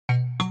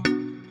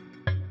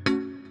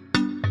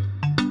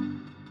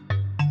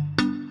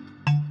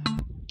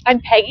I'm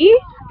Peggy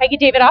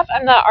Davidoff.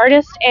 I'm the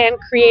artist and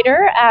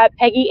creator at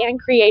Peggy Ann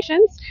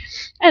Creations,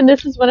 and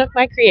this is one of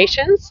my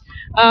creations.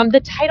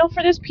 The title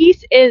for this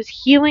piece is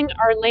Healing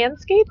Our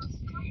Landscapes.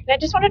 And I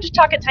just wanted to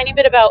talk a tiny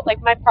bit about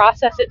like my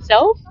process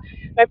itself.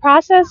 My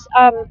process,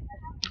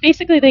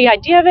 basically the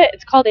idea of it,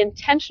 it's called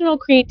intentional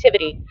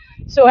creativity.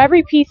 So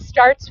every piece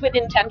starts with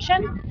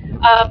intention,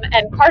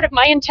 and part of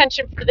my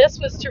intention for this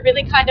was to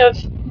really kind of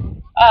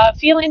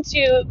feel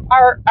into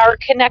our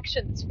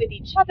connections with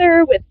each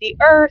other, with the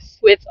earth,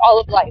 with all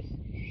of life.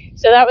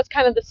 So that was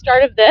kind of the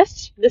start of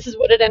this. This is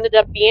what it ended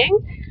up being.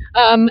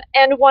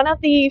 And one of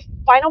the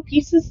final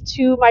pieces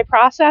to my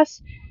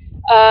process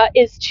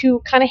is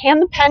to kind of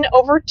hand the pen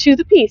over to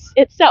the piece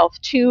itself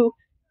to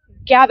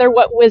gather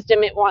what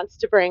wisdom it wants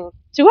to bring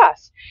to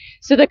us.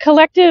 So the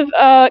collective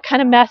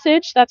kind of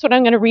message, that's what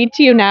I'm going to read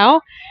to you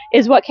now,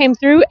 is what came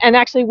through and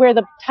actually where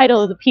the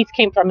title of the piece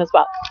came from as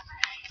well.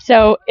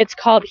 So it's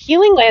called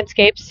Healing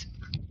Landscapes.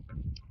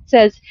 It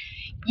says,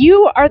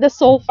 "You are the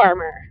soul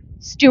farmer,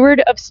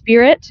 steward of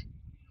spirit,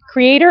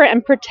 creator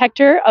and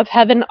protector of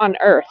heaven on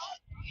earth.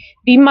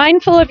 Be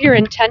mindful of your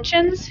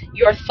intentions,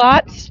 your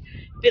thoughts,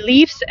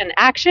 beliefs, and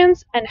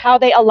actions, and how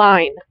they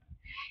align.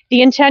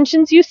 The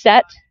intentions you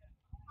set,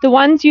 the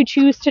ones you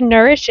choose to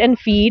nourish and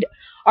feed,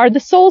 are the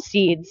soul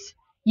seeds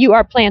you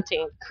are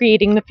planting,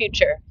 creating the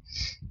future.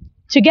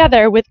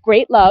 Together with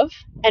great love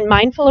and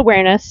mindful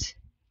awareness,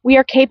 we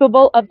are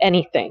capable of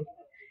anything.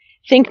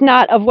 Think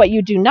not of what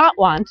you do not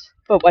want,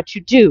 but what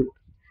you do.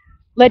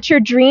 Let your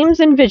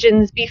dreams and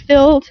visions be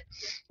filled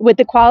with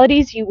the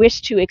qualities you wish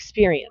to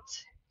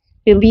experience.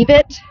 Believe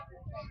it,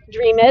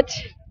 dream it,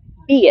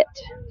 be it.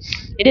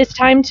 It is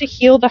time to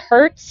heal the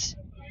hurts,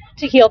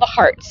 to heal the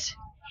hearts.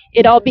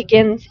 It all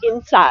begins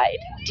inside,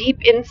 deep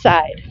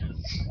inside.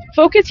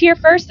 Focus here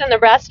first, and the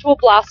rest will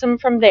blossom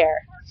from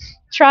there.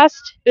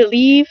 Trust,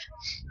 believe,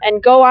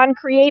 and go on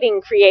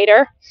creating,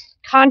 creator,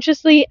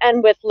 consciously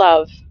and with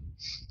love.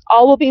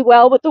 All will be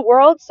well with the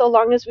world so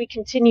long as we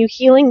continue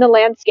healing the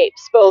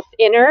landscapes, both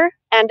inner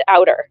and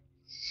outer.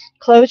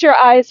 Close your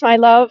eyes, my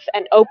love,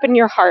 and open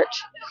your heart.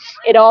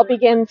 It all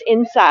begins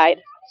inside.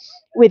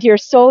 With your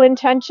soul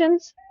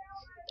intentions,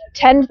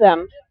 tend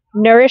them,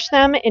 nourish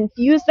them,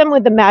 infuse them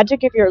with the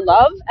magic of your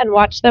love, and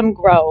watch them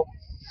grow.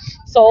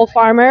 Soul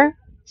farmer,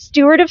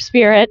 steward of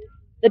spirit,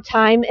 the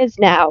time is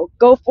now.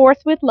 Go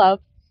forth with love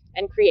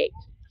and create."